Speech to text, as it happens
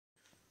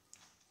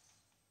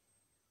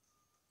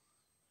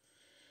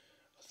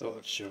Thought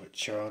I'd show it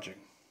charging.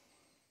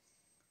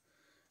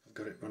 I've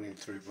got it running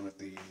through one of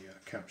the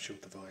capsule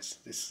device.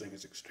 This thing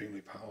is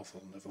extremely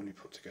powerful and I've only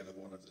put together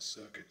one of the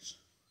circuits.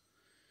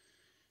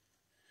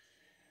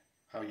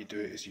 How you do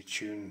it is you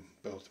tune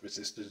both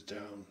resistors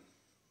down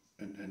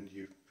and then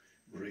you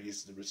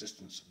raise the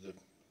resistance of the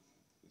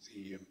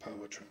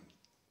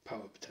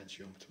power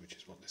potentiometer, which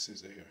is what this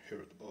is here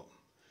at the bottom.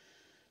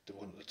 The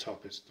one at the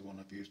top is the one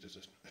I've used as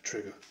a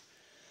trigger.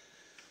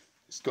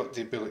 It's got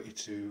the ability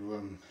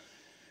to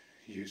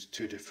use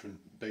two different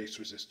base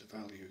resistor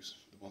values,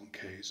 the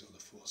 1Ks or the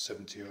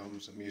 470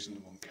 ohms. I'm using the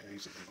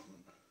 1Ks at the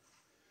moment.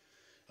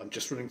 I'm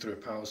just running through a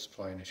power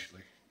supply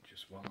initially,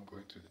 just while I'm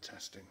going through the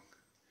testing.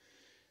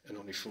 And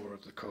only 4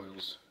 of the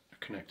coils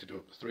are connected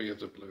up, 3 of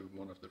the blue and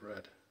 1 of the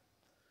red.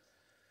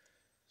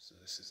 So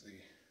this is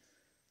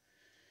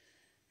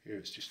here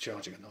it's just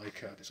charging an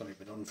iCAD. It's only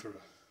been on for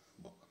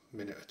a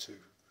minute or two.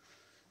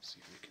 See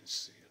if you can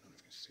see, I don't know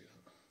if you can see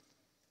that.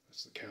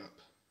 That's the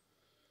cap.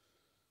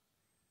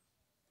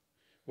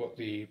 What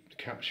the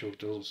capsule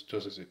does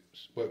is it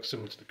works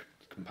similar to the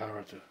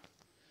comparator.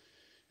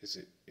 Is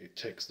it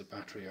takes the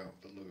battery out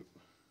of the loop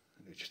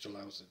and it just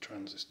allows the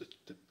transistor,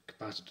 the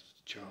capacitor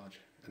to charge,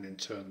 and in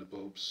turn the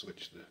bulbs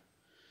switch the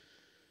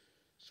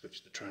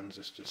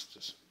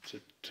transistors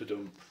to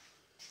dump.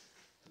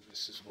 And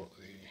this is what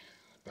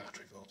the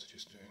battery voltage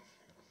is doing.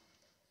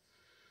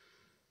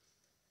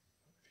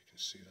 If you can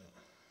see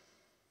that.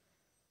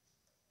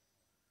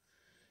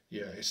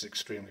 Yeah, it's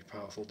extremely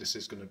powerful. This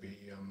is going to be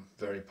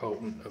very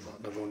potent.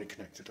 I've only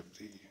connected up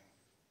the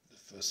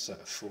first set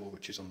of 4,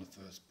 which is on the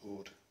first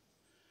board.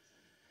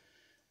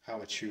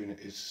 How I tune it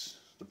is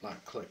the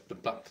black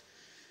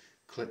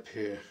clip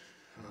here,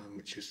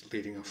 which is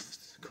leading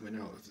off, coming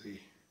out of the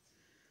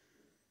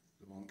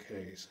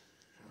 1Ks,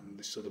 and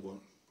this other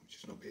one, which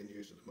is not being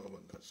used at the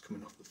moment, that's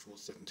coming off the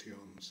 470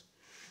 ohms.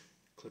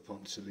 Clip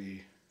onto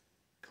the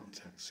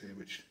contacts here,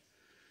 which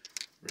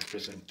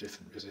represent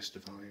different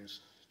resistor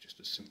values. Just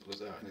as simple as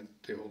that, and then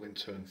they all in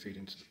turn feed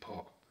into the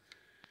pot,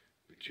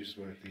 which is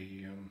where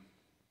the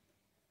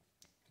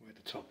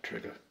top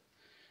trigger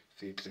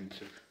feeds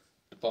into.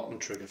 The bottom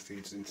trigger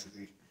feeds into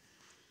the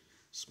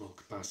small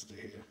capacitor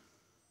here,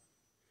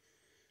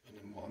 and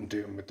then what I'm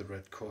doing with the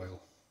red coil,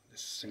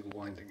 this single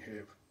winding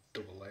here,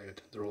 double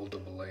layered. They're all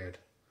double layered.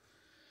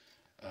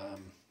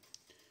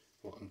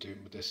 What I'm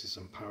doing with this is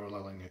I'm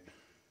paralleling it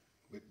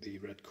with the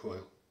red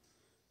coil,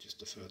 just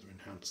to further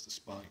enhance the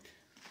spike.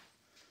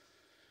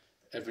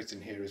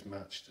 Everything here is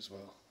matched as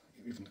well,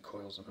 even the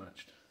coils are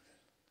matched.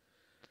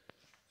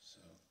 So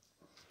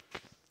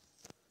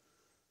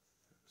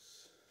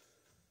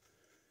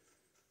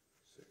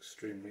it's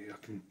extremely.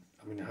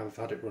 I've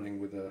had it running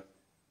with a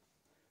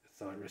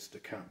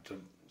thyristor cap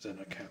dump,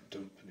 Zener cap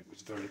dump, and it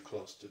was very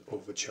close to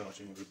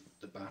overcharging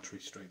the battery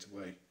straight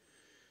away.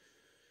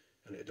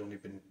 And it had only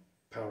been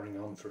powering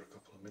on for a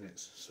couple of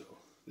minutes, so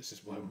this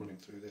is why I'm running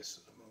through this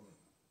at the moment,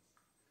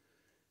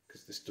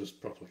 because this does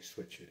properly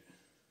switch it.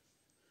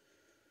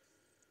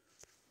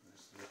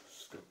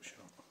 Scope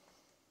shot.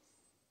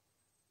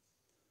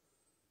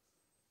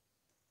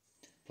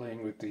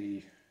 Playing with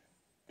the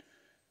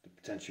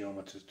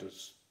potentiometers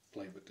does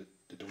play with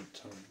the dump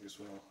timing as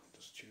well. It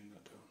does tune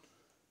that down.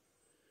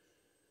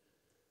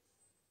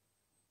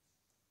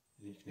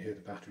 And you can hear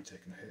the battery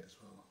taking a hit as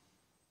well.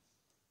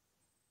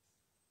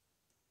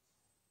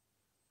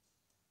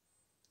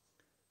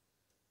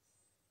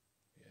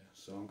 Yeah,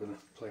 so I'm going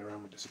to play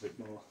around with this a bit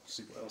more,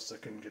 see what else I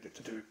can get it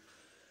to do.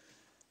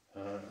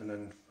 And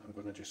then I'm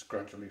going to just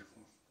gradually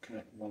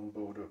connect one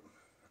board up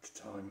at a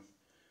time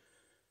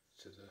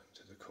to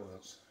the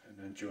coils, and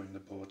then join the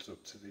boards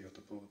up to the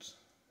other boards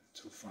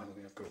until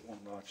finally I've got one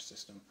large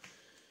system.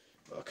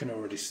 But I can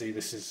already see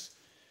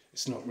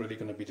it's not really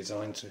going to be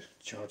designed to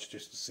charge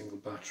just a single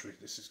battery.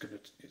 This is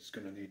it's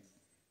going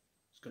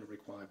to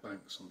require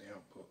banks on the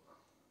output.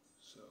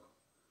 So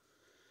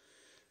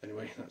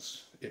anyway,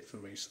 that's it for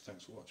me. So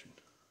thanks for watching.